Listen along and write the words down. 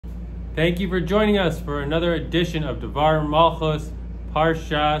Thank you for joining us for another edition of Dvar Malchus,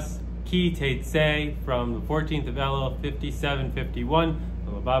 Parshas, Seitzei, from the 14th of Elul, 5751,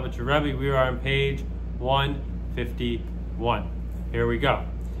 the Lubavitcher Rebbe. We are on page 151. Here we go.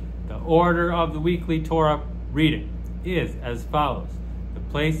 The order of the weekly Torah reading is as follows. The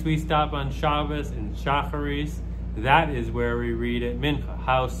place we stop on Shabbos in Shacharis, that is where we read at Mincha.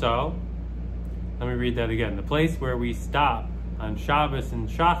 How so? Let me read that again. The place where we stop on Shabbos in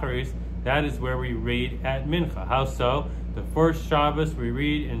Shacharis, that is where we read at Mincha. How so? The first Shabbos we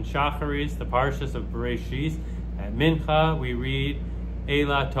read in Shacharis, the Parshas of Bereshis. At Mincha we read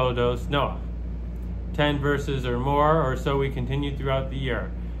Ela Todos Noach. 10 verses or more, or so we continue throughout the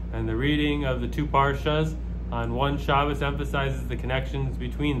year. And the reading of the two Parshas on one Shabbos emphasizes the connections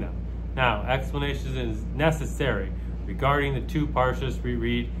between them. Now, explanation is necessary regarding the two Parshas we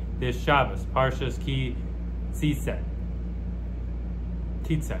read this Shabbos. Parshas Ki Tzitzei.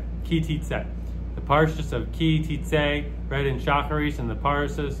 The Parshas of Ki Tzitzei read in Shacharis and the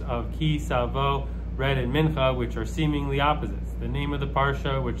Parshas of Ki Savo read in Mincha, which are seemingly opposites. The name of the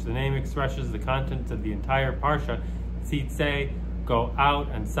Parsha, which the name expresses the contents of the entire Parsha, Seitzei, go out,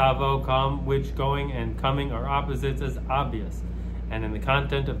 and Savo, come, which going and coming are opposites, is obvious. And in the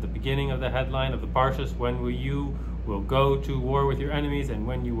content of the beginning of the headline of the Parshas, when you will go to war with your enemies, and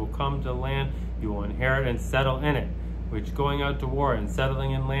when you will come to the land, you will inherit and settle in it, which going out to war and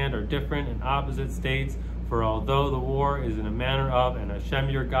settling in land are different and opposite states. For although the war is in a manner of, and Hashem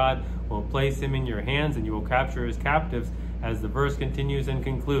your God will place him in your hands, and you will capture his captives, as the verse continues and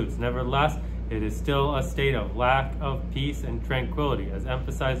concludes. Nevertheless, it is still a state of lack of peace and tranquility, as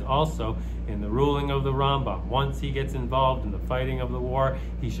emphasized also in the ruling of the Rambam. Once he gets involved in the fighting of the war,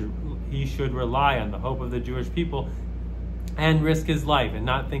 he should rely on the hope of the Jewish people and risk his life, and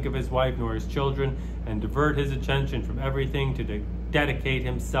not think of his wife nor his children, and divert his attention from everything to dedicate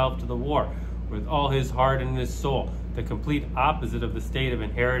himself to the war with all his heart and his soul. The complete opposite of the state of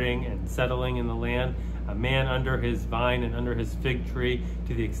inheriting and settling in the land, a man under his vine and under his fig tree,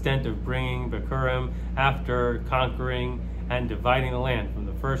 to the extent of bringing Bikurim after conquering and dividing the land from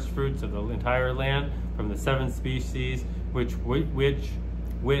the first fruits of the entire land, from the 7 species with which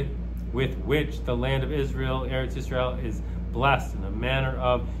the land of Israel, Eretz Israel, is blessed, in a manner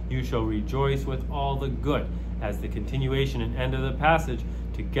of, you shall rejoice with all the good, as the continuation and end of the passage,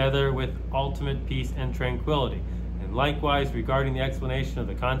 together with ultimate peace and tranquility. And likewise, regarding the explanation of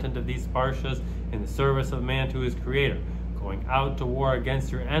the content of these parshas in the service of man to his creator, going out to war against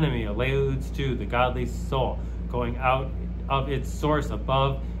your enemy alludes to the godly soul, going out of its source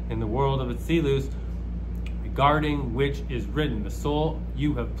above in the world of Atzilus, regarding which is written, the soul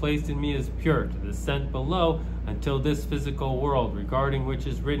you have placed in me is pure, to the descent below until this physical world, regarding which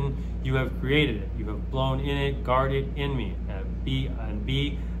is written, you have created it, you have blown in it, guarded in me, and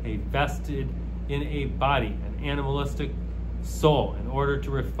be a vested in a body, an animalistic soul, in order to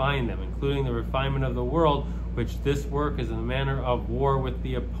refine them, including the refinement of the world, which this work is in the manner of war with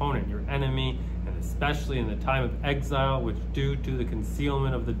the opponent, your enemy, and especially in the time of exile, which due to the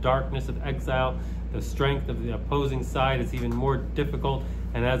concealment of the darkness of exile, the strength of the opposing side is even more difficult,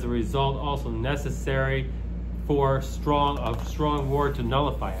 and as a result also necessary for strong war to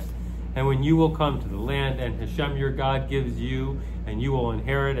nullify it. And when you will come to the land, and Hashem your God gives you, and you will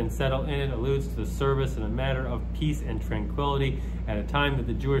inherit and settle in it, alludes to the service in a matter of peace and tranquility at a time that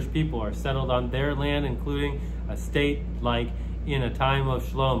the Jewish people are settled on their land, including a state like in a time of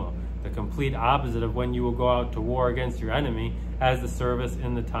Shlomo, the complete opposite of when you will go out to war against your enemy, as the service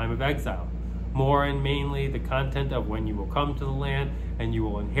in the time of exile. More and mainly the content of when you will come to the land, and you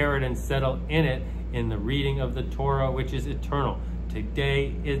will inherit and settle in it, in the reading of the Torah, which is eternal.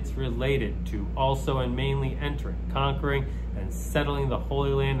 Today it's related to also and mainly entering, conquering, and settling the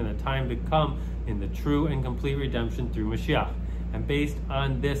Holy Land in the time to come, in the true and complete redemption through Mashiach. And based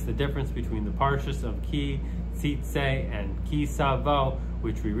on this, the difference between the Parshas of Ki Tzitzei and Ki Savo,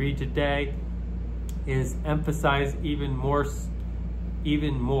 which we read today, is emphasized even more,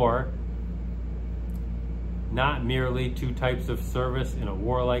 not merely two types of service in a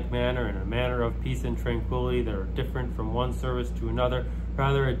warlike manner, in a manner of peace and tranquility that are different from one service to another,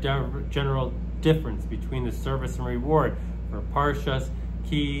 rather a general difference between the service and reward. For Parshas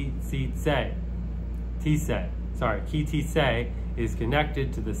Ki Tzitzei is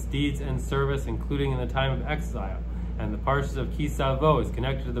connected to the deeds and service, including in the time of exile, and the Parshas of Ki Savo is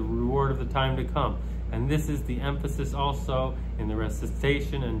connected to the reward of the time to come. And this is the emphasis also in the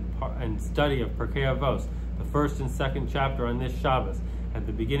recitation and study of Pirkei Avos, the first and second chapter on this Shabbos. At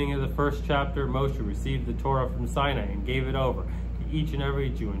the beginning of the first chapter, Moshe received the Torah from Sinai and gave it over to each and every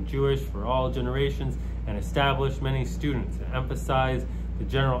Jew and Jewish for all generations, and established many students, and emphasized the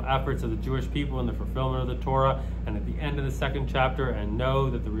general efforts of the Jewish people in the fulfillment of the Torah, and at the end of the second chapter, and know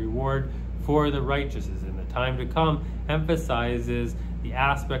that the reward for the righteous is in the time to come, emphasizes the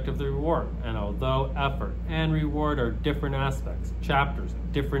aspect of the reward. And although effort and reward are different aspects, chapters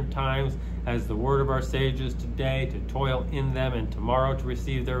at different times, as the word of our sages today to toil in them and tomorrow to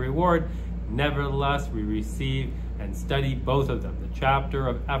receive their reward, nevertheless we receive and study both of them, the chapter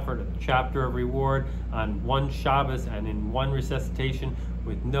of effort and the chapter of reward, on one Shabbos and in one recitation,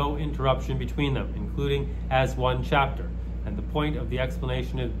 with no interruption between them, including as one chapter. And the point of the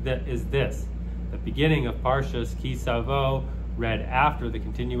explanation is this: the beginning of Parshas Ki Savo, read after the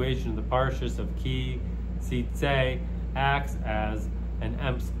continuation of the Parshas of Ki Seitzei, acts as an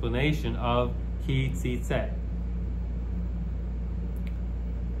explanation of Ki Seitzei.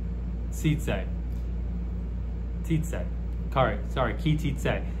 Ki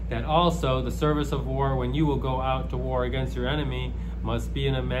Seitzei. That also the service of war, when you will go out to war against your enemy, must be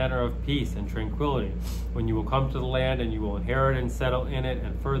in a manner of peace and tranquility, when you will come to the land and you will inherit and settle in it,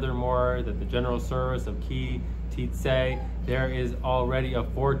 and furthermore that the general service of Ki Seitzei, there is already a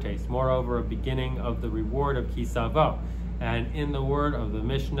foretaste, moreover a beginning of the reward of Ki Savo. And in the word of the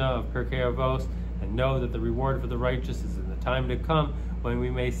Mishnah of Pirkei Avos, and know that the reward for the righteous is in the time to come, when we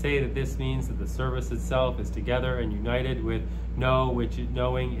may say that this means that the service itself is together and united with know, which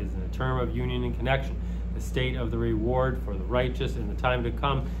knowing is a term of union and connection, the state of the reward for the righteous in the time to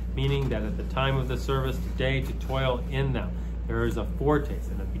come, meaning that at the time of the service today to toil in them, there is a foretaste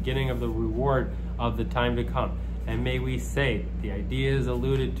and a beginning of the reward of the time to come. And may we say that the idea is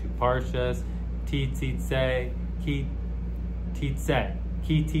alluded to Parshas Seitzei, Ki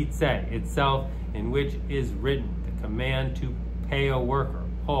Seitzei itself, in which is written the command to pay a worker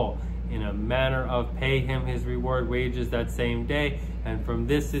whole in a manner of pay him his reward wages that same day. And from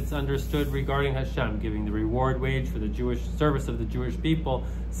this it's understood regarding Hashem giving the reward wage for the Jewish service of the Jewish people,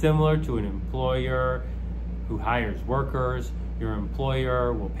 similar to an employer who hires workers. Your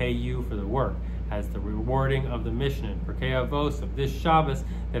employer will pay you for the work, as the rewarding of the mission in Pirkei Avos of this Shabbos,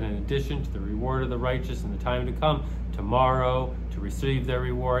 that in addition to the reward of the righteous in the time to come, tomorrow to receive their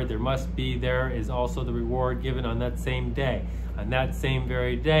reward, there is also the reward given on that same day. On that same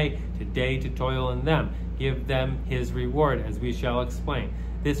very day, today to toil in them, give them his reward, as we shall explain.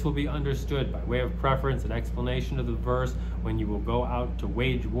 This will be understood by way of preference and explanation of the verse, when you will go out to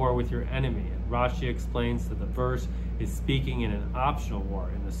wage war with your enemy. And Rashi explains that the verse is speaking in an optional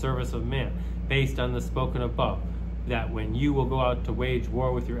war in the service of man, based on the spoken above, that when you will go out to wage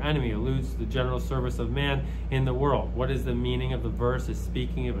war with your enemy alludes to the general service of man in the world. What is the meaning of the verse is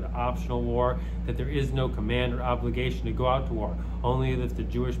speaking of an optional war, that there is no command or obligation to go out to war, only if the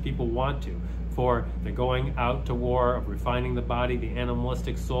Jewish people want to. For the going out to war of refining the body, the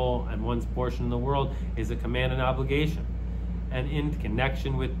animalistic soul, and one's portion in the world is a command and obligation. And in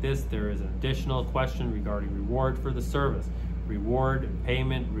connection with this, there is an additional question regarding reward for the service. Reward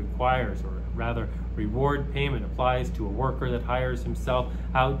payment requires, or rather, reward payment applies to a worker that hires himself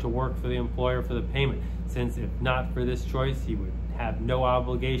out to work for the employer for the payment, since if not for this choice, he would have no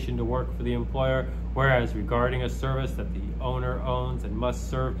obligation to work for the employer, whereas regarding a service that the owner owns and must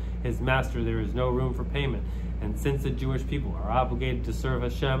serve his master, there is no room for payment. And since the Jewish people are obligated to serve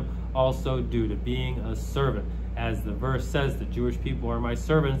Hashem, also due to being a servant, as the verse says, the Jewish people are my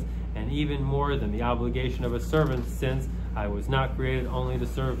servants, and even more than the obligation of a servant, since I was not created only to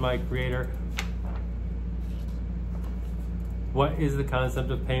serve my Creator. What is the concept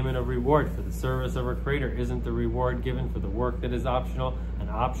of payment of reward for the service of our Creator? Isn't the reward given for the work that is optional an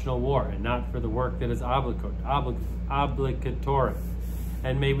optional war, and not for the work that is obligatory?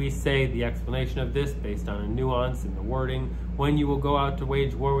 And may we say the explanation of this, based on a nuance in the wording, when you will go out to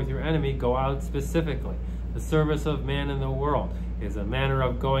wage war with your enemy, go out specifically. The service of man in the world is a manner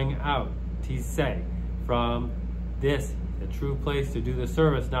of going out, Seitzei, from this, the true place to do the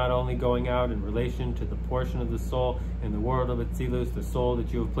service, not only going out in relation to the portion of the soul in the world of Atzilus, the soul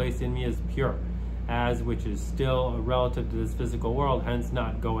that you have placed in me is pure, as which is still relative to this physical world, hence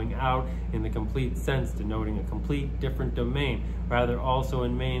not going out in the complete sense, denoting a complete different domain, rather also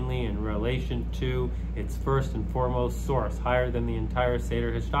and mainly in relation to its first and foremost source, higher than the entire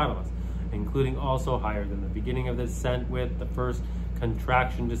Seder Hishtadlus, including also higher than the beginning of the descent with the first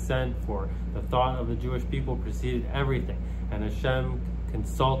contraction descent, for the thought of the Jewish people preceded everything, and Hashem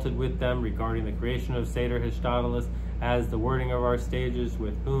consulted with them regarding the creation of Seder Hishtadlus, as the wording of our stages,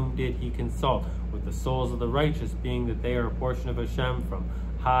 with whom did he consult? With the souls of the righteous, being that they are a portion of Hashem from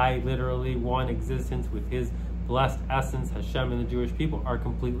high, literally one existence with his blessed essence, Hashem and the Jewish people are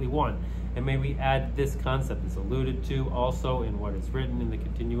completely one. And may we add this concept is alluded to also in what is written in the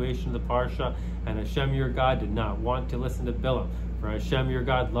continuation of the Parsha, and Hashem your God did not want to listen to Bilam, for Hashem your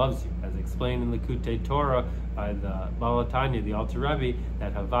God loves you, as explained in Likutei Torah by the Baal HaTanya, the Alter Rebbe,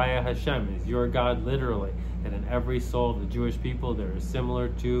 that Havaya Hashem is your God literally, that in every soul of the Jewish people there is similar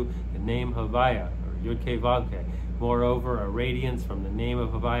to the name Havaya, or Yud-Kei Vav-Kei. Moreover, a radiance from the name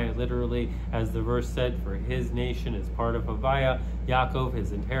of Havaya, literally, as the verse said, for his nation is part of Havaya, Yaakov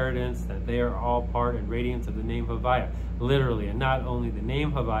his inheritance, that they are all part and radiance of the name Havaya, literally, and not only the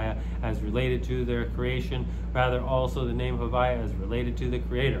name Havaya as related to their creation, rather also the name Havaya as related to the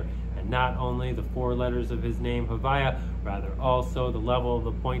Creator, and not only the 4 letters of his name Havaya, rather also the level of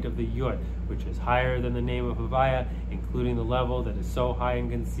the point of the Yud, which is higher than the name of Havaya, including the level that is so high and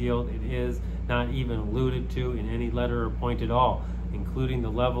concealed it is not even alluded to in any letter or point at all, including the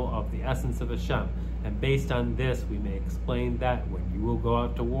level of the essence of Hashem. And based on this, we may explain that when you will go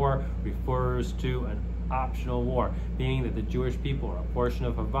out to war refers to an optional war, being that the Jewish people are a portion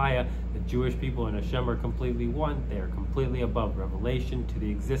of Havaya, the Jewish people and Hashem are completely one, they are completely above revelation to the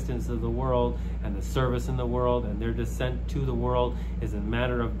existence of the world and the service in the world, and their descent to the world is a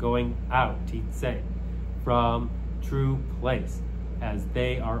matter of going out, Seitzei, from true place, as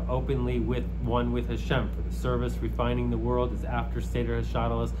they are openly one with Hashem. For the service refining the world is after Seder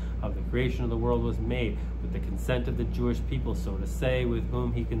HaShabbos of the creation of the world was made, with the consent of the Jewish people, so to say, with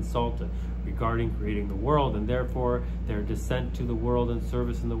whom he consulted regarding creating the world, and therefore their descent to the world and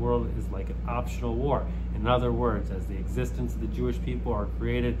service in the world is like an optional war. In other words, as the existence of the Jewish people are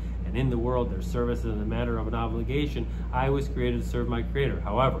created, and in the world their service is a matter of an obligation, I was created to serve my Creator.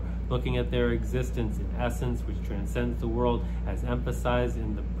 However, looking at their existence in essence, which transcends the world, as emphasized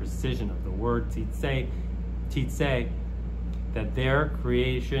in the precision of the word Seitzei, that their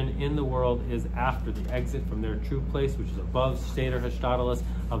creation in the world is after the exit from their true place, which is above Seder HaShtadlus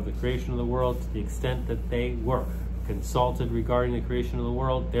of the creation of the world, to the extent that they were consulted regarding the creation of the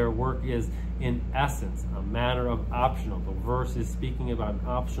world. Their work is, in essence, a matter of optional. The verse is speaking about an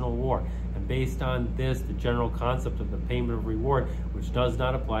optional war. And based on this, the general concept of the payment of reward, which does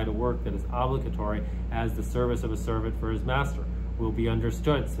not apply to work that is obligatory as the service of a servant for his master, will be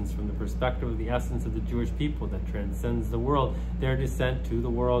understood, since from the perspective of the essence of the Jewish people that transcends the world, their descent to the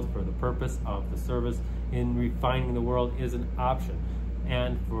world for the purpose of the service in refining the world is an option.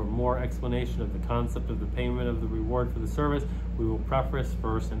 And for more explanation of the concept of the payment of the reward for the service, we will preface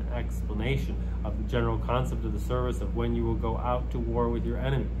first an explanation of the general concept of the service of when you will go out to war with your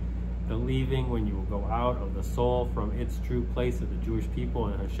enemy. The leaving, when you will go out of the soul from its true place of the Jewish people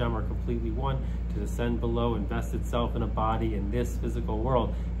and Hashem are completely one, to descend below and vest itself in a body in this physical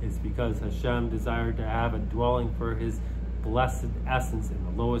world, is because Hashem desired to have a dwelling for his blessed essence in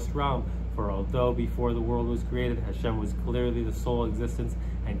the lowest realm. For although before the world was created, Hashem was clearly the sole existence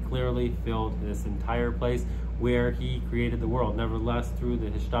and clearly filled this entire place where he created the world. Nevertheless, through the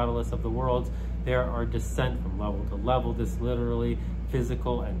hishtadlus of the worlds, there are descent from level to level. This literally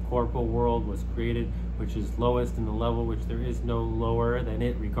physical and corporal world was created, which is lowest in the level which there is no lower than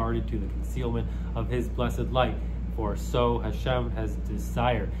it regarded to the concealment of his blessed light. For so Hashem has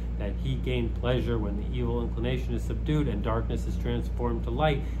desired that he gain pleasure when the evil inclination is subdued and darkness is transformed to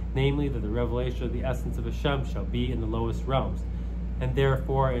light, namely that the revelation of the essence of Hashem shall be in the lowest realms. And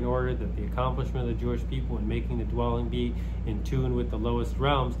therefore, in order that the accomplishment of the Jewish people in making the dwelling be in tune with the lowest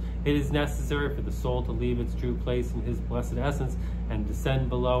realms, it is necessary for the soul to leave its true place in his blessed essence and descend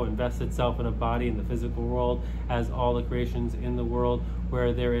below and vest itself in a body in the physical world, as all the creations in the world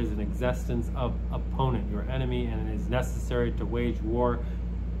where there is an existence of opponent, your enemy, and it is necessary to wage war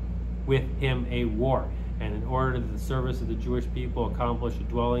with him, a war. And in order that the service of the Jewish people accomplish a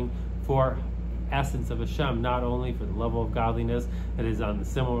dwelling for essence of Hashem, not only for the level of godliness that is on the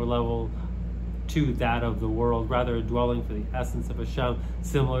similar level to that of the world, rather a dwelling for the essence of Hashem,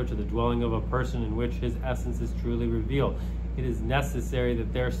 similar to the dwelling of a person in which his essence is truly revealed. It is necessary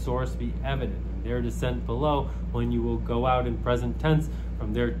that their source be evident, and their descent below, when you will go out in present tense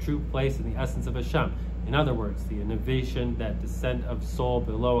from their true place in the essence of Hashem. In other words, the innovation that descent of soul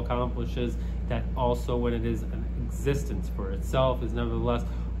below accomplishes, that also when it is an existence for itself, is nevertheless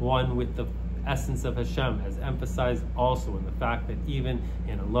one with the essence of Hashem, as emphasized also in the fact that even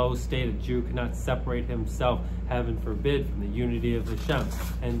in a low state a Jew cannot separate himself, heaven forbid, from the unity of Hashem.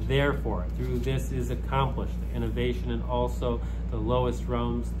 And therefore, through this is accomplished the innovation, and also the lowest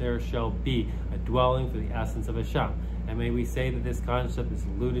realms there shall be a dwelling for the essence of Hashem. And may we say that this concept is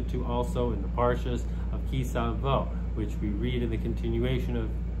alluded to also in the Parshas of Ki Savo, which we read in the continuation of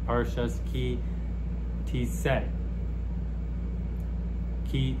Parshas Ki Seitzei,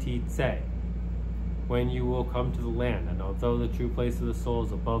 when you will come to the land. And although the true place of the soul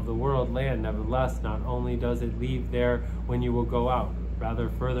is above the world land, nevertheless, not only does it leave there when you will go out, rather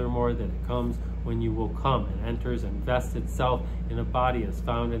furthermore that it comes when you will come, and enters and vests itself in a body as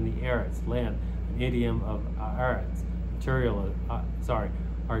found in the Eretz land, an idiom of Eretz,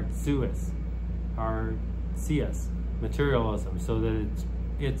 Artzius, materialism, so that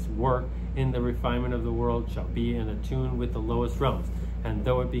its work in the refinement of the world shall be in attune with the lowest realms. And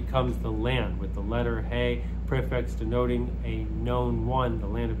though it becomes the land with the letter He, prefix denoting a known one, the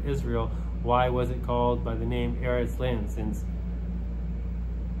land of Israel, why was it called by the name Eretz land? Since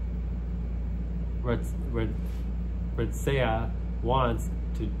Rebbe wants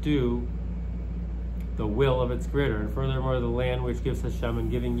to do the will of its creator. And furthermore, the land which gives Hashem,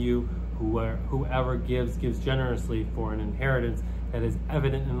 and giving you, whoever gives generously for an inheritance that is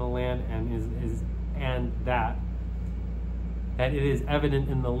evident in the land, and that it is evident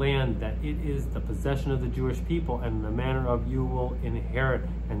in the land that it is the possession of the Jewish people, and in the manner of you will inherit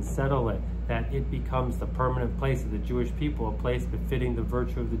and settle it, that it becomes the permanent place of the Jewish people, a place befitting the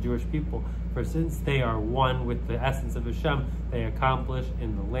virtue of the Jewish people. For since they are one with the essence of Hashem, they accomplish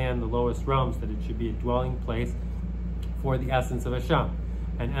in the land the lowest realms, that it should be a dwelling place for the essence of Hashem.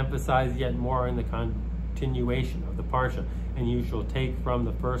 And emphasize yet more in the continuation of the Parsha, and you shall take from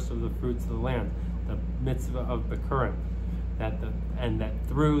the first of the fruits of the land, the mitzvah of Bikurim, that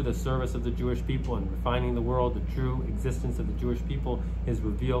through the service of the Jewish people and refining the world, the true existence of the Jewish people is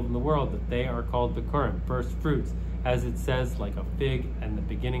revealed in the world, that they are called Bikurim, first fruits, as it says, like a fig and the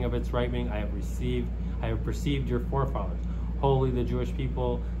beginning of its ripening, I have perceived your forefathers, holy the Jewish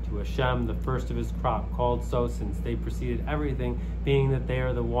people to Hashem, the first of his crop, called so since they preceded everything, being that they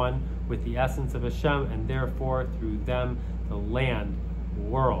are the one with the essence of Hashem, and therefore through them the land,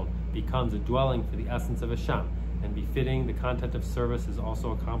 world, becomes a dwelling for the essence of Hashem. And befitting the content of service is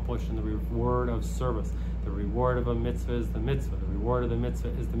also accomplished in the reward of service. The reward of a mitzvah is the mitzvah. The reward of the mitzvah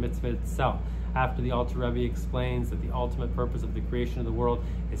is the mitzvah itself. After the Alter Rebbe explains that the ultimate purpose of the creation of the world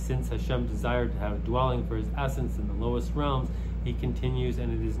is since Hashem desired to have a dwelling for his essence in the lowest realms, he continues,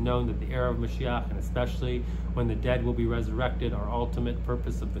 and it is known that the era of Mashiach, and especially when the dead will be resurrected, are ultimate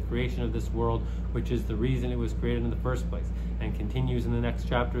purpose of the creation of this world, which is the reason it was created in the first place. And continues in the next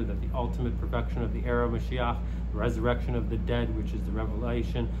chapter that the ultimate perfection of the era of Mashiach, the resurrection of the dead, which is the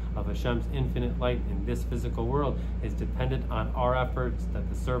revelation of Hashem's infinite light in this physical world, is dependent on our efforts, that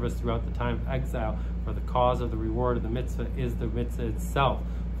the service throughout the time of exile for the cause of the reward of the mitzvah is the mitzvah itself.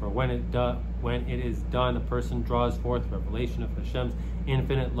 For when it is done, a person draws forth revelation of Hashem's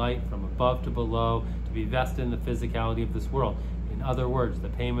infinite light from above to below to be vested in the physicality of this world. In other words, the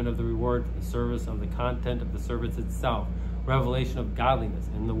payment of the reward for the service of the content of the service itself, revelation of godliness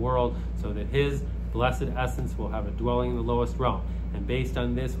in the world, so that his blessed essence will have a dwelling in the lowest realm. And based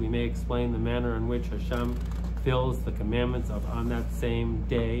on this, we may explain the manner in which Hashem fills the commandments of on that same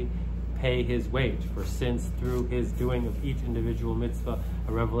day pay his wage. For since through his doing of each individual mitzvah,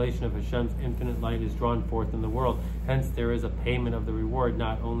 a revelation of Hashem's infinite light is drawn forth in the world. Hence there is a payment of the reward,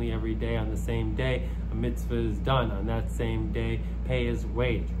 not only every day on the same day a mitzvah is done, on that same day pay his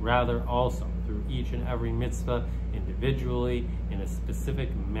wage, rather also through each and every mitzvah individually in a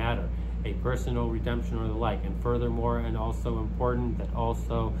specific matter, a personal redemption or the like. And furthermore, and also important, that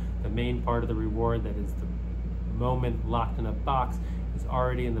also the main part of the reward, that is the moment locked in a box, is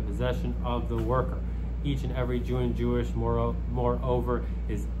already in the possession of the worker. Each and every Jew and Jewish, moreover,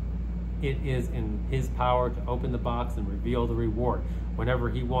 it is in his power to open the box and reveal the reward whenever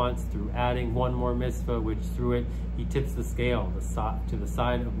he wants, through adding one more mitzvah, which through it he tips the scale to the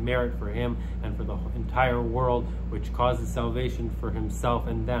side of merit for him and for the entire world, which causes salvation for himself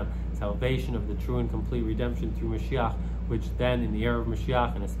and them. Salvation of the true and complete redemption through Mashiach, which then in the era of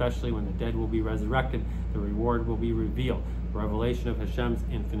Mashiach, and especially when the dead will be resurrected, the reward will be revealed. The revelation of Hashem's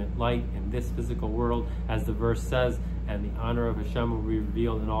infinite light in this physical world, as the verse says, and the honor of Hashem will be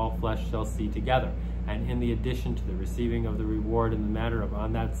revealed, and all flesh shall see together. And in the addition to the receiving of the reward in the matter of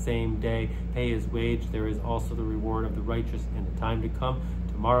on that same day pay his wage, there is also the reward of the righteous in the time to come,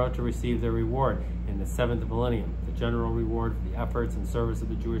 tomorrow, to receive their reward in the 7th millennium, the general reward for the efforts and service of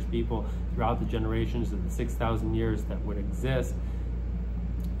the Jewish people throughout the generations of the 6,000 years that would exist,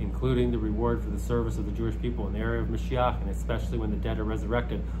 including the reward for the service of the Jewish people in the era of Mashiach, and especially when the dead are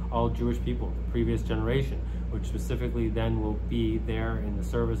resurrected, all Jewish people of the previous generation, which specifically then will be there in the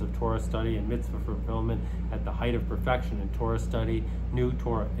service of Torah study and mitzvah fulfillment at the height of perfection in Torah study, new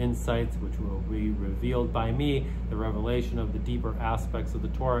Torah insights, which will be revealed by me, the revelation of the deeper aspects of the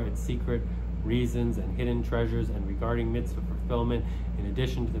Torah, its secret reasons and hidden treasures, and regarding mitzvah fulfillment, in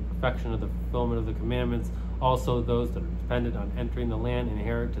addition to the perfection of the fulfillment of the commandments, Also those that are dependent on entering the land,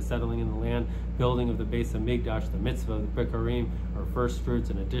 inherit to settling in the land, building of the base of Migdash, the mitzvah of the Bikurim, or first fruits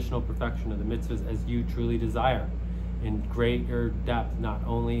and additional perfection of the mitzvahs as you truly desire. In greater depth, not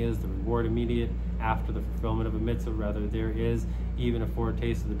only is the reward immediate after the fulfillment of a mitzvah, rather there is even a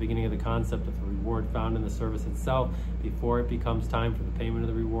foretaste of the beginning of the concept of the reward found in the service itself before it becomes time for the payment of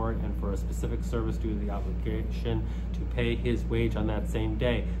the reward and for a specific service due to the obligation to pay his wage on that same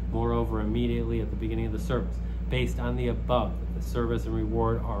day. Moreover, immediately at the beginning of the service, based on the above, that the service and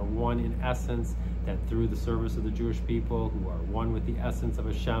reward are one in essence, that through the service of the Jewish people who are one with the essence of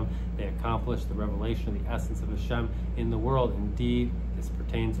Hashem, they accomplish the revelation of the essence of Hashem in the world. Indeed, this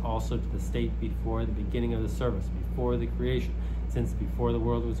pertains also to the state before the beginning of the service, before the creation, since before the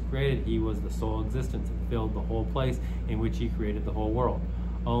world was created, he was the sole existence and filled the whole place in which he created the whole world.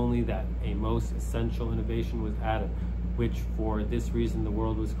 Only that a most essential innovation was added, which for this reason the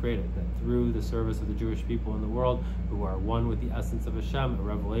world was created, that through the service of the Jewish people in the world, who are one with the essence of Hashem, a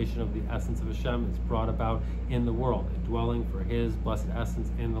revelation of the essence of Hashem is brought about in the world, a dwelling for his blessed essence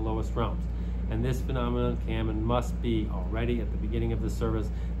in the lowest realms. And this phenomenon can and must be already at the beginning of the service,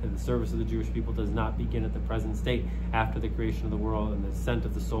 that the service of the Jewish people does not begin at the present state, after the creation of the world and the descent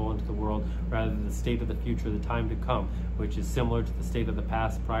of the soul into the world, rather the state of the future, the time to come, which is similar to the state of the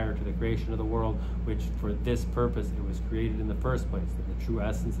past prior to the creation of the world, which for this purpose it was created in the first place, that the true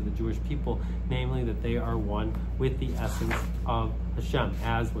essence of the Jewish people, namely that they are one with the essence of Hashem,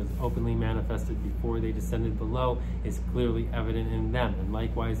 as was openly manifested before they descended below, is clearly evident in them. And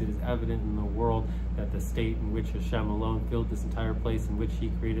likewise it is evident in the world that the state in which Hashem alone filled this entire place in which he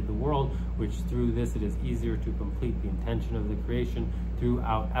created the world, which through this it is easier to complete the intention of the creation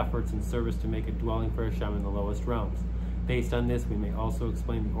throughout efforts and service to make a dwelling for Hashem in the lowest realms. Based on this, we may also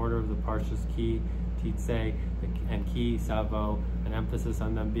explain the order of the Parshas Ki, Seitzei, and Ki, Savo, an emphasis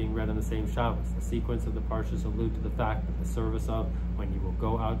on them being read on the same Shabbos. The sequence of the Parshas allude to the fact that the service of when you will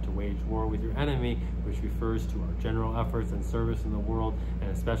go out to wage war with your enemy, which refers to our general efforts and service in the world,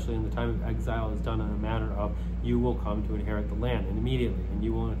 and especially in the time of exile, is done in a manner of you will come to inherit the land, and immediately, and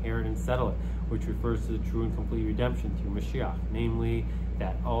you will inherit and settle it, which refers to the true and complete redemption through Mashiach, namely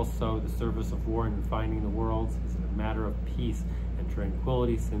that also the service of war and refining the worlds is a matter of peace and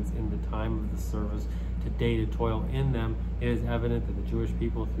tranquility, since in the time of the service today to toil in them, it is evident that the Jewish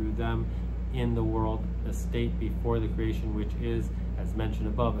people through them in the world, the state before the creation, which is, as mentioned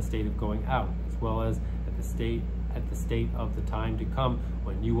above, a state of going out, as well as at the state of the time to come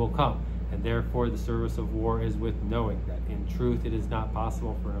when you will come. And therefore the service of war is with knowing that in truth it is not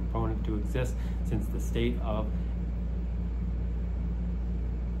possible for an opponent to exist, since the state of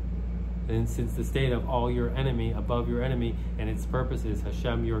all your enemy, above your enemy, and its purpose is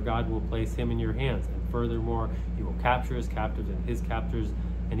Hashem your God will place him in your hands, and furthermore you will capture his captives and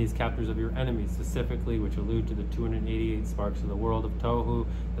his captors of your enemies, specifically which allude to the 288 sparks of the world of Tohu,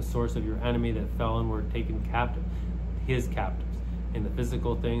 the source of your enemy that fell and were taken captive, his captives. In the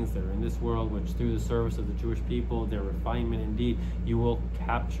physical things that are in this world, which through the service of the Jewish people, their refinement indeed, you will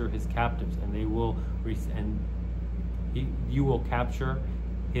capture his captives, and you will capture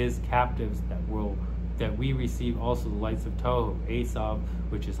his captives that we receive also the lights of Tohu, Esav,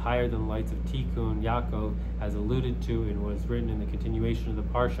 which is higher than the lights of Tikkun, Yaakov, as alluded to and was written in the continuation of the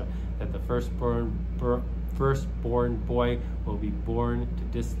Parsha, that the firstborn boy will be born to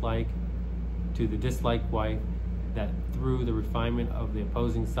the disliked wife, that through the refinement of the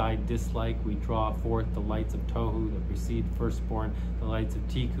opposing side dislike, we draw forth the lights of Tohu that precede firstborn, the lights of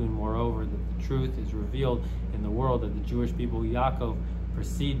Tikkun. Moreover, that the truth is revealed in the world that the Jewish people, Yaakov,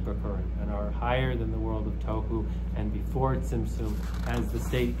 precede Bikurim and are higher than the world of Tohu, and before Tzimtzum as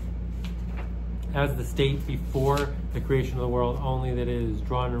the state before the creation of the world, only that it is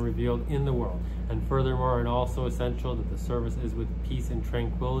drawn and revealed in the world. And furthermore, and also essential, that the service is with peace and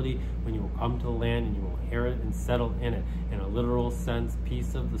tranquility when you will come to the land and you will inherit and settle in it. In a literal sense,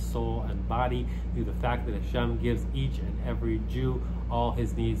 peace of the soul and body, through the fact that Hashem gives each and every Jew all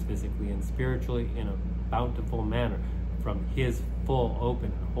his needs physically and spiritually in a bountiful manner, from his full,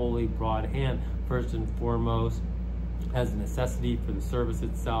 open, and holy, broad hand, first and foremost, as a necessity for the service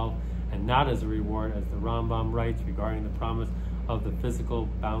itself, and not as a reward, as the Rambam writes regarding the promise of the physical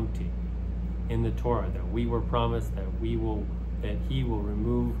bounty in the Torah, that we were promised that he will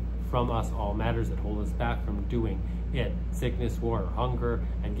remove from us all matters that hold us back from doing it, sickness, war, or hunger,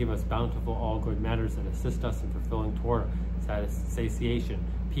 and give us bountiful all good matters that assist us in fulfilling Torah, satiation,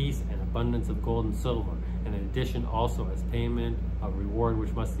 peace, and abundance of gold and silver, and in addition also as payment of reward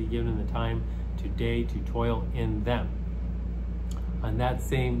which must be given in the time today to toil in them. On that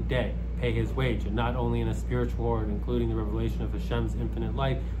same day, pay his wage, and not only in a spiritual war, including the revelation of Hashem's infinite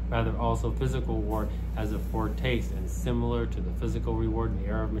life, rather also physical reward as a foretaste, and similar to the physical reward in the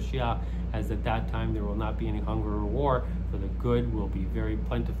era of Mashiach, as at that time there will not be any hunger or war, for the good will be very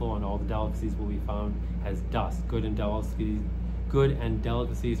plentiful, and all the delicacies will be found as dust. Good and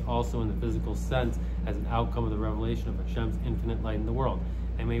delicacies also in the physical sense as an outcome of the revelation of Hashem's infinite light in the world.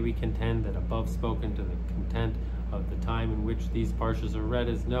 And may we contend that above spoken to the content of the time in which these Parshas are read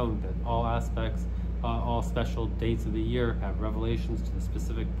is known, that all aspects, all special dates of the year have revelations to the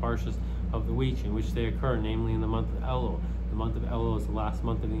specific Parshas of the week in which they occur, namely in the month of Elul. The month of Elul is the last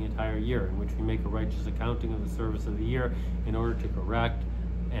month of the entire year, in which we make a righteous accounting of the service of the year in order to correct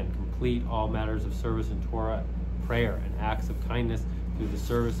and complete all matters of service in Torah, prayer, and acts of kindness through the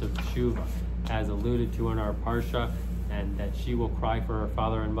service of Teshuvah, as alluded to in our Parsha, and that she will cry for her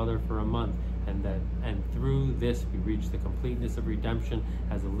father and mother for a month, and through this we reach the completeness of redemption,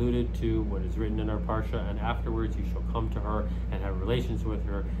 as alluded to what is written in our Parsha, and afterwards you shall come to her and have relations with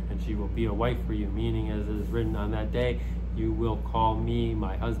her, and she will be a wife for you, meaning as it is written on that day, you will call me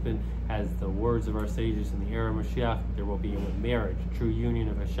my husband, as the words of our sages in the era of Mashiach, there will be a marriage, a true union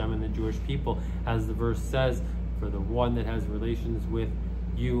of Hashem and the Jewish people, as the verse says, for the one that has relations with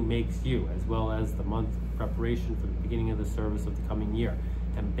you makes you, as well as the month of preparation for the beginning of the service of the coming year.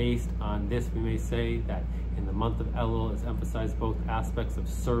 And based on this, we may say that in the month of Elul is emphasized both aspects of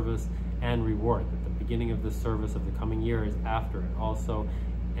service and reward, that the beginning of the service of the coming year is after and also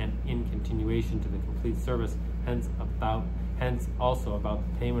and in continuation to the complete service, hence also about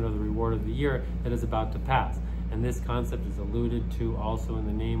the payment of the reward of the year that is about to pass. And this concept is alluded to also in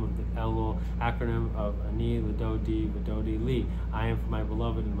the name of the Elul acronym of Ani L'Dodi V'Dodi Li. I am for my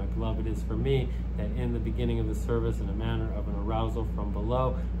beloved and my beloved is for me, that in the beginning of the service in a manner of an arousal from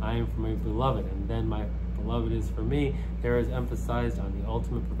below, I am for my beloved and then my beloved is for me. There is emphasized on the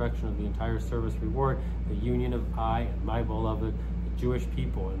ultimate perfection of the entire service reward, the union of I and my beloved, the Jewish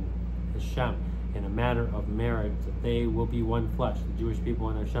people and Hashem, in a matter of marriage, that they will be one flesh. The Jewish people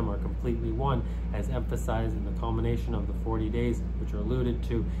and Hashem are completely one, as emphasized in the culmination of the 40 days, which are alluded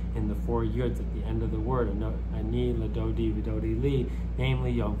to in the 4 yuds at the end of the word, Ani L'Dodi V'Dodi Li,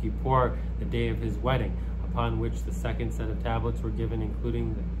 namely Yom Kippur, the day of his wedding, upon which the second set of tablets were given,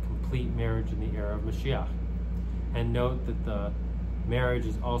 including the complete marriage in the era of Mashiach. And note that the marriage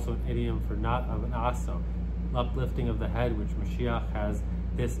is also an idiom for not of an aso, uplifting of the head, which Mashiach has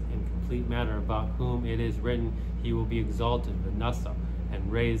this in complete matter, about whom it is written, he will be exalted, v'nasa, and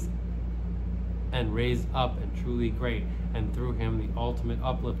raised up and truly great, and through him the ultimate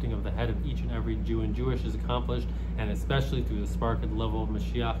uplifting of the head of each and every Jew and Jewish is accomplished, and especially through the spark and level of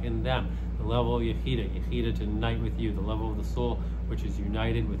Mashiach in them, the level of Yechida to unite with you, the level of the soul which is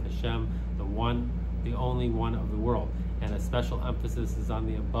united with Hashem, the only one of the world. And a special emphasis is on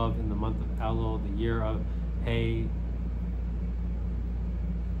the above in the month of Elul, the year of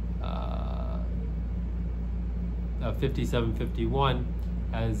 5751,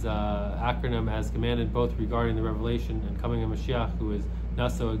 as acronym as commanded, both regarding the revelation and coming of Mashiach, who is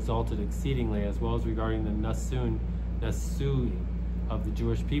Naso exalted exceedingly, as well as regarding the Nasui of the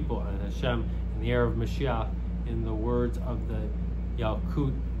Jewish people and Hashem in the era of Mashiach, in the words of the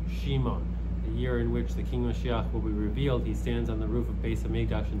Yalkut Shimon, the year in which the King Mashiach will be revealed. He stands on the roof of Beis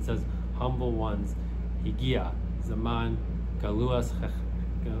Hamikdash and says, humble ones, Higia, Zaman, Galus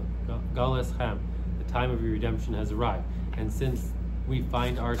Chem, the time of your redemption has arrived. And since we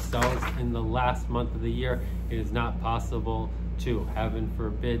find ourselves in the last month of the year, it is not possible to, heaven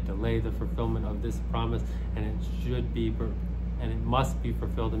forbid, delay the fulfillment of this promise, and it must be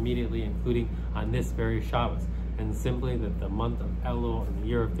fulfilled immediately, including on this very Shabbos. And simply that the month of Elul in the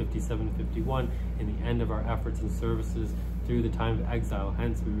year of 5751, in the end of our efforts and services through the time of exile.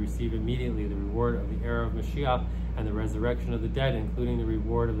 Hence we receive immediately the reward of the era of Mashiach and the resurrection of the dead, including the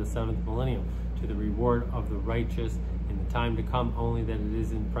reward of the 7th millennium, to the reward of the righteous in the time to come, only that it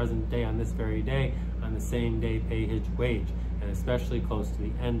is in present day, on this very day, on the same day pay his wage, and especially close to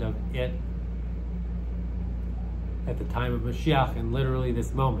the end of it at the time of Mashiach, and literally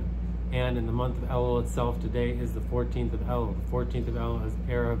this moment. And in the month of Elul itself, today is the 14th of Elul. The 14th of Elul is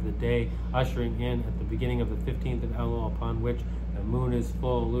era of the day, ushering in at the beginning of the 15th of Elul, upon which the moon is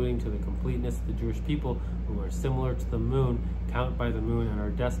full, alluding to the completeness of the Jewish people, who are similar to the moon, count by the moon, and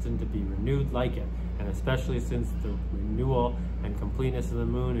are destined to be renewed like it. And especially since the renewal and completeness of the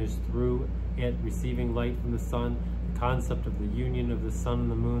moon is through it receiving light from the sun, the concept of the union of the sun and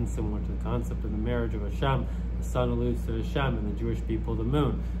the moon, similar to the concept of the marriage of Hashem. The sun alludes to Hashem, and the Jewish people the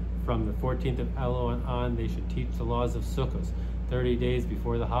moon. From the 14th of Elul and on, they should teach the laws of Sukkos, 30 days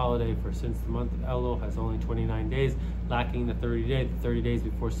before the holiday, for since the month of Elul has only 29 days, lacking the 30 days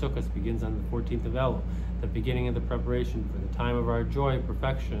before Sukkot begins on the 14th of Elul, the beginning of the preparation for the time of our joy,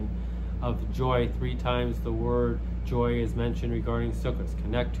 perfection of joy. 3 times the word joy is mentioned regarding Sukkot.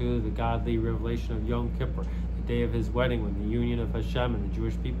 Connect to the godly revelation of Yom Kippur, the day of his wedding, when the union of Hashem and the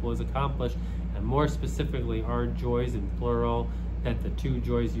Jewish people is accomplished, and more specifically our joys in plural, that the 2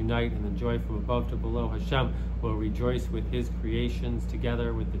 joys unite, and the joy from above to below. Hashem will rejoice with his creations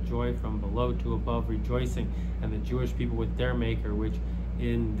together with the joy from below to above rejoicing, and the Jewish people with their maker, which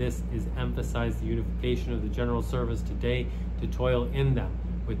in this is emphasized the unification of the general service today to toil in them,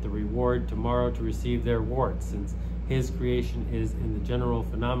 with the reward tomorrow to receive their reward, since his creation is in the general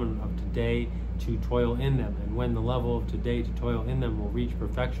phenomenon of today to toil in them, and when the level of today to toil in them will reach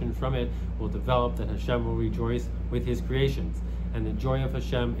perfection, from it will develop that Hashem will rejoice with his creations, and the joy of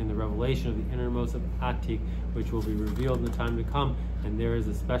Hashem in the revelation of the innermost of Atik, which will be revealed in the time to come. And there is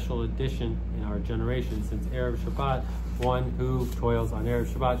a special addition in our generation, since Erev Shabbat, one who toils on Erev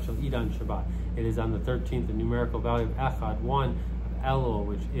Shabbat shall eat on Shabbat. It is on the 13th, the numerical value of Echad, 1 of Elul,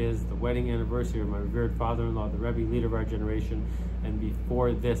 which is the wedding anniversary of my revered father-in-law, the Rebbe, leader of our generation, and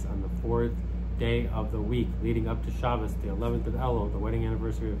before this, on the 4th day of the week, leading up to Shabbos, the 11th of Elul, the wedding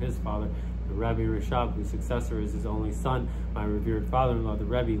anniversary of his father, the Rebbe Rishab, whose successor is his only son, my revered father-in-law, the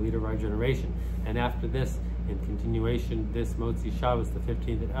Rebbe, leader of our generation. And after this, in continuation, this Motzi Shabbos, the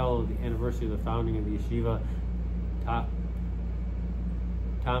 15th of Elul, the anniversary of the founding of the yeshiva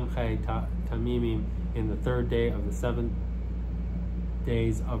Tamchei Tamimim, in the 3rd day of the 7th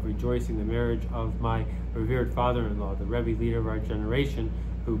days of rejoicing, the marriage of my revered father-in-law, the Rebbe, leader of our generation,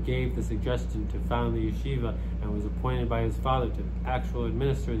 who gave the suggestion to found the yeshiva and was appointed by his father to actually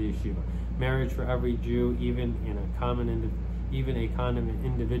administer the yeshiva. Marriage for every Jew, even a common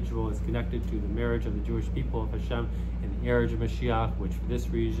individual, is connected to the marriage of the Jewish people of Hashem in the marriage of Mashiach, which for this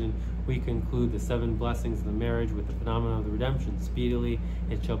reason we conclude the 7 blessings of the marriage with the phenomenon of the redemption. Speedily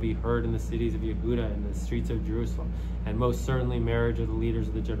it shall be heard in the cities of Yehuda and the streets of Jerusalem. And most certainly marriage of the leaders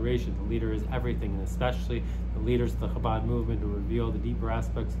of the generation. The leader is everything, and especially the leaders of the Chabad movement, who reveal the deeper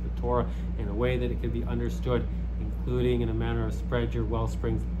aspects of the Torah in a way that it can be understood, including in a manner of spread your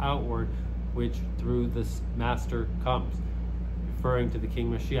wellsprings outward, which through this master comes, referring to the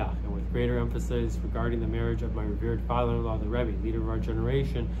King Mashiach, and with greater emphasis regarding the marriage of my revered father-in-law, the Rebbe, leader of our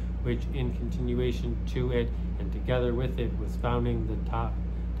generation, which in continuation to it and together with it was founding the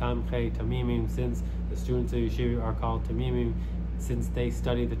Tamchei Tamimim, since the students of Yeshiva are called Tamimim, since they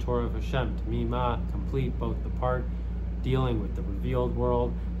study the Torah of Hashem. Tamimah, complete, both the part dealing with the revealed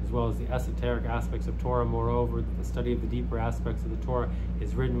world as well as the esoteric aspects of Torah. Moreover, the study of the deeper aspects of the Torah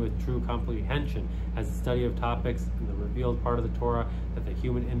is written with true comprehension, as the study of topics in the revealed part of the Torah, that the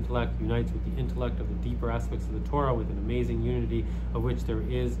human intellect unites with the intellect of the deeper aspects of the Torah with an amazing unity of which there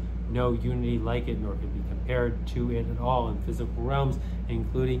is no unity like it, nor can be compared to it at all in physical realms,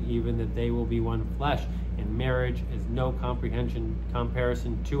 including even that they will be one flesh. In marriage is no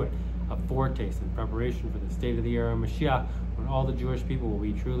comparison to it. A foretaste and preparation for the state of the era of Mashiach, when all the Jewish people will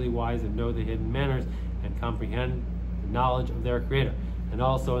be truly wise and know the hidden manners and comprehend the knowledge of their Creator. And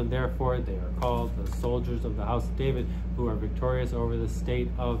also, and therefore, they are called the soldiers of the house of David, who are victorious over the state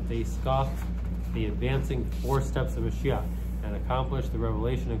of they scoff the advancing 4 steps of Mashiach, and accomplish the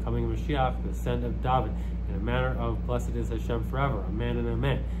revelation and coming of Mashiach, the ascent of David, in a manner of blessed is Hashem forever, amen and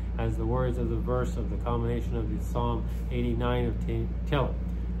amen, as the words of the verse of the culmination of the Psalm 89 of Tehillim.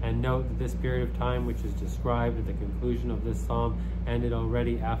 And note that this period of time, which is described at the conclusion of this psalm, ended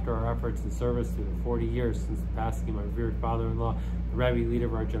already after our efforts and service through the 40 years since the passing of my revered father-in-law, the Rebbe, leader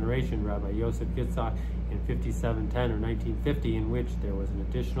of our generation, Rabbi Yosef Yitzhak, in 5710 or 1950, in which there was an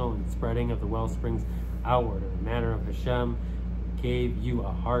additional and spreading of the wellsprings outward in the manner of Hashem, gave you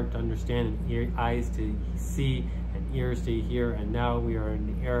a heart to understand and eyes to see and ears to hear. And now we are in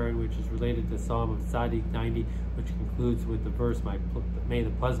the era which is related to Psalm of Tzaddik 90, which concludes with the verse, may the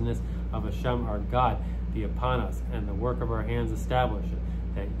pleasantness of Hashem our God be upon us, and the work of our hands establish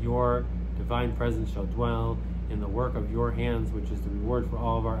it, that your divine presence shall dwell in the work of your hands, which is the reward for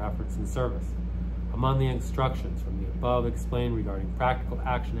all of our efforts and service. Among the instructions from the above explained regarding practical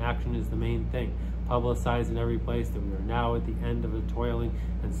action, action is the main thing. Publicized in every place that we are now at the end of the toiling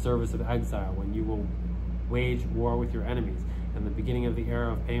and service of exile, when you will wage war with your enemies, and the beginning of the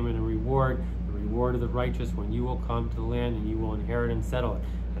era of payment and reward, the reward of the righteous, when you will come to the land and you will inherit and settle it.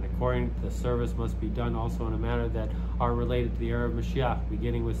 And according to the service must be done also in a manner that are related to the era of Mashiach,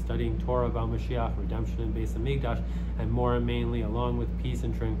 beginning with studying Torah about Mashiach, redemption and Beis Hamikdash, and more mainly along with peace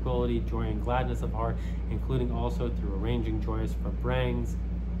and tranquility, joy and gladness of heart, including also through arranging joyous brangs,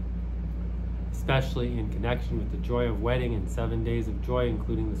 especially in connection with the joy of wedding and 7 days of joy,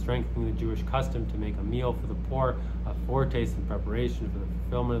 including the strengthening the Jewish custom to make a meal for the poor, a foretaste in preparation for the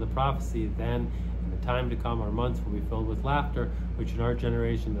fulfillment of the prophecy. Then, in the time to come, our months will be filled with laughter, which in our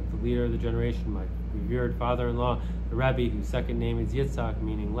generation, that the leader of the generation, my revered father-in-law, the Rebbe, whose second name is Yitzhak,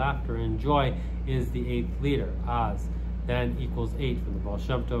 meaning laughter and joy, is the 8th leader, Az. Then equals 8 from the Baal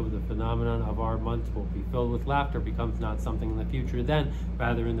Shem Tov. The phenomenon of our months will be filled with laughter becomes not something in the future then,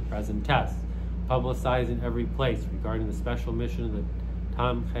 rather in the present test. Publicized in every place regarding the special mission of the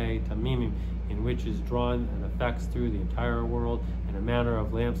Tamchei Tamimim, in which is drawn and affects through the entire world in a manner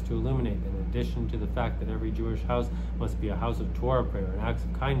of lamps to illuminate. In addition to the fact that every Jewish house must be a house of Torah prayer and acts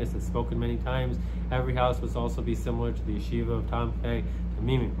of kindness, as spoken many times, every house must also be similar to the yeshiva of Tamchei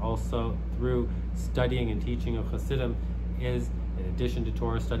Tamimim. Also, through studying and teaching of Hasidim, is, in addition to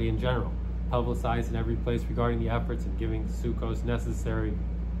Torah study in general, publicized in every place regarding the efforts in giving Sukkos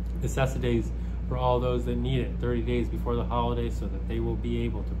necessities for all those that need it 30 days before the holiday, so that they will be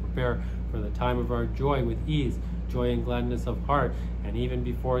able to prepare for the time of our joy with ease, joy and gladness of heart. And even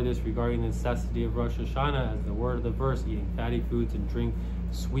before this, regarding the necessity of Rosh Hashanah, as the word of the verse, eating fatty foods and drink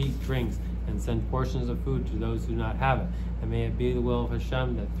sweet drinks, and send portions of food to those who do not have it. And may it be the will of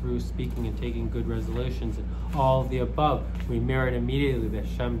Hashem that through speaking and taking good resolutions and all of the above, we merit immediately that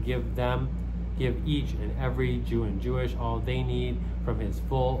Hashem give each and every Jew and Jewish all they need from his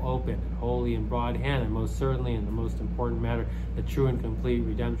full, open, and holy and broad hand, and most certainly in the most important matter, the true and complete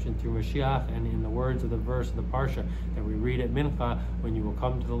redemption through Mashiach. And in the words of the verse of the Parsha that we read at Mincha, when you will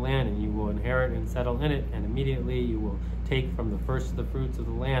come to the land and you will inherit and settle in it, and immediately you will take from the first of the fruits of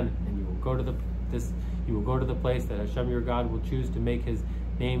the land, and you will go to the place that Hashem your God will choose to make his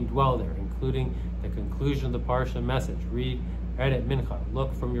name dwell there, including the conclusion of the Parsha message. Read at Mincha,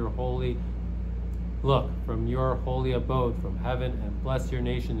 look from your holy abode from heaven, and bless your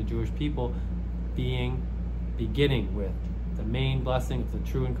nation, the Jewish people, beginning with the main blessing of the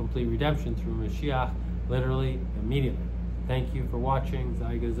true and complete redemption through Mashiach, literally immediately. Thank you for watching.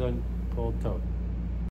 Sei gesund, Kol Tov.